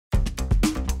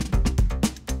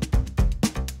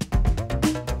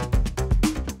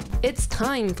It's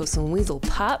time for some Weazel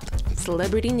Pop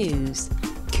celebrity news.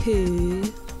 Cool.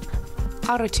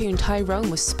 Auto-Tune Tyrone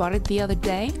was spotted the other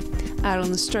day, out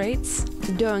on the streets,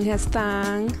 doing his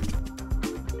thing.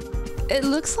 It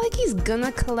looks like he's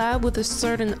gonna collab with a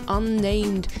certain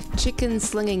unnamed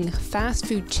chicken-slinging fast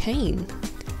food chain.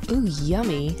 Ooh,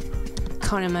 yummy.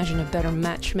 Can't imagine a better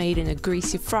match made in a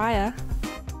greasy fryer.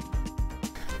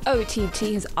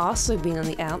 OTT has also been on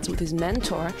the outs with his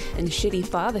mentor and shitty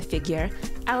father figure,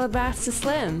 Alabaster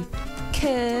Slim.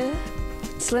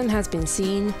 Slim has been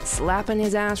seen slapping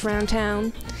his ass around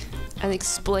town and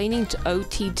explaining to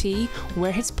OTT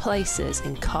where his place is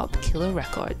in Cop Killer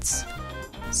Records.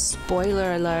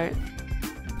 Spoiler alert,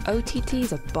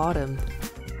 OTT's a bottom.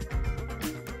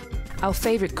 Our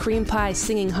favorite cream pie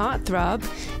singing heartthrob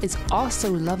is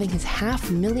also loving his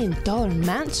 $500,000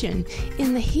 mansion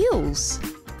in the hills.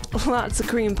 Lots of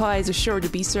cream pies are sure to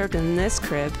be served in this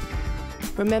crib.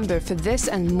 Remember, for this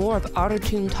and more of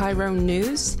Auto-Tune Tyrone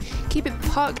news, keep it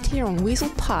parked here on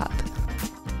Weazel Pop.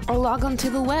 Or log on to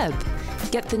the web.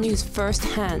 Get the news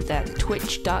firsthand at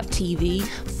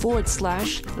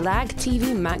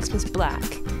twitch.tv/LagTV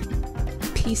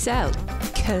Maximusblack. Peace out.